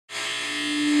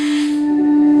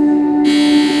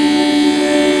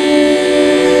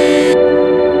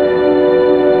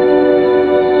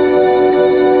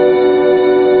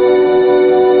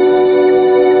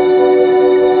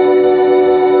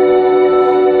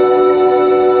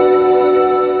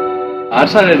I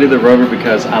decided to do the Rover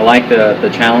because I like the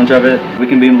challenge of it. We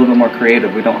can be a little bit more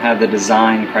creative. We don't have the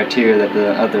design criteria that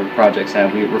the other projects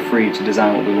have. We're free to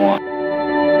design what we want.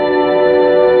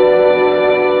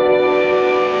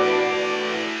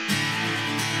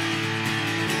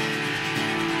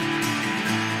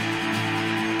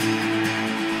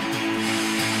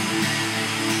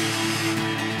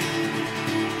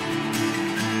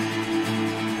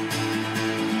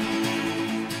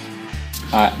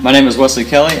 My name is Wesley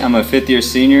Kelly. I'm a fifth-year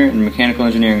senior in the Mechanical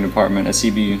Engineering Department at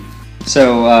CBU.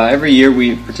 So every year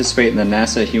we participate in the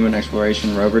NASA Human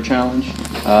Exploration Rover Challenge.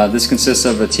 This consists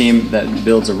of a team that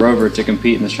builds a rover to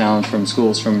compete in the challenge from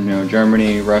schools from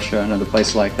Germany, Russia, and other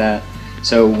places like that.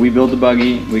 So we build the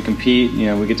buggy, we compete,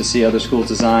 we get to see other schools'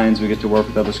 designs, we get to work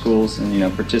with other schools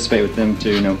and participate with them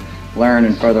to learn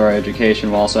and further our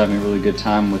education while also having a really good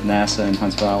time with NASA in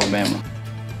Huntsville, Alabama.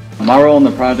 My role in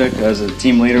the project as a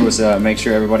team leader was to make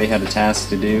sure everybody had a task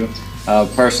to do.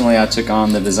 Personally, I took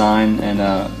on the design and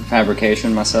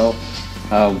fabrication myself.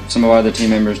 Some of our other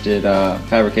team members did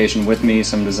fabrication with me,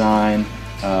 some design,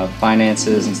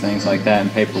 finances and things like that,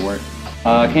 and paperwork.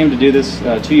 I came to do this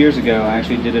 2 years ago. I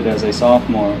actually did it as a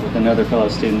sophomore with another fellow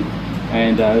student,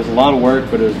 and it was a lot of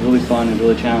work, but it was really fun and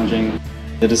really challenging.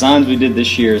 The designs we did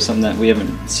this year is something that we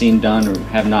haven't seen done or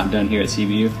have not done here at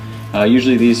CBU.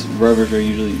 Usually these rovers are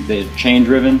they're chain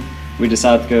driven. We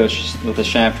decided to go with a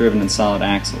shaft driven and solid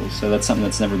axles, so that's something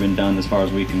that's never been done as far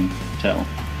as we can tell.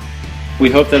 We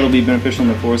hope that it'll be beneficial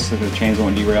in the course, so the chains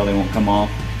won't derail, they won't come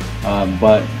off.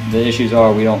 But the issues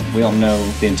are we don't know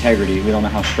the integrity, we don't know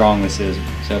how strong this is.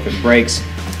 So if it breaks,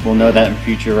 we'll know that in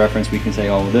future reference. We can say,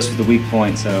 oh well, this was the weak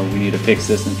point, so we need to fix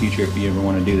this in the future if you ever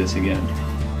want to do this again.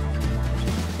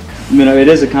 It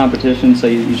is a competition, so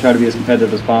you try to be as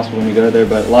competitive as possible when you go there,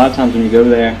 but a lot of times when you go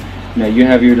there, you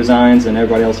have your designs and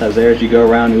everybody else has theirs. You go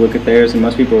around, you look at theirs, and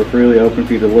most people are really open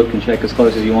for you to look and check as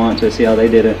close as you want to see how they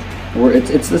did it.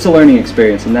 It's a learning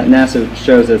experience, and that NASA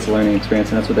shows that it's a learning experience,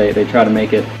 and that's what they try to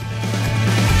make it.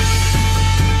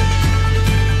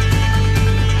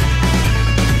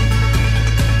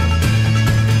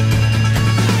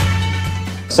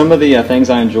 Some of the things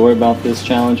I enjoy about this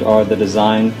challenge are the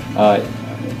design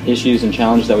issues and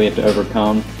challenges that we have to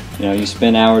overcome. You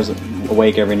spend hours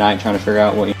awake every night trying to figure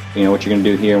out what you're going to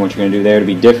do here and what you're going to do there to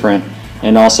be different,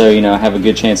 and also have a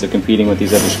good chance of competing with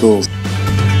these other schools.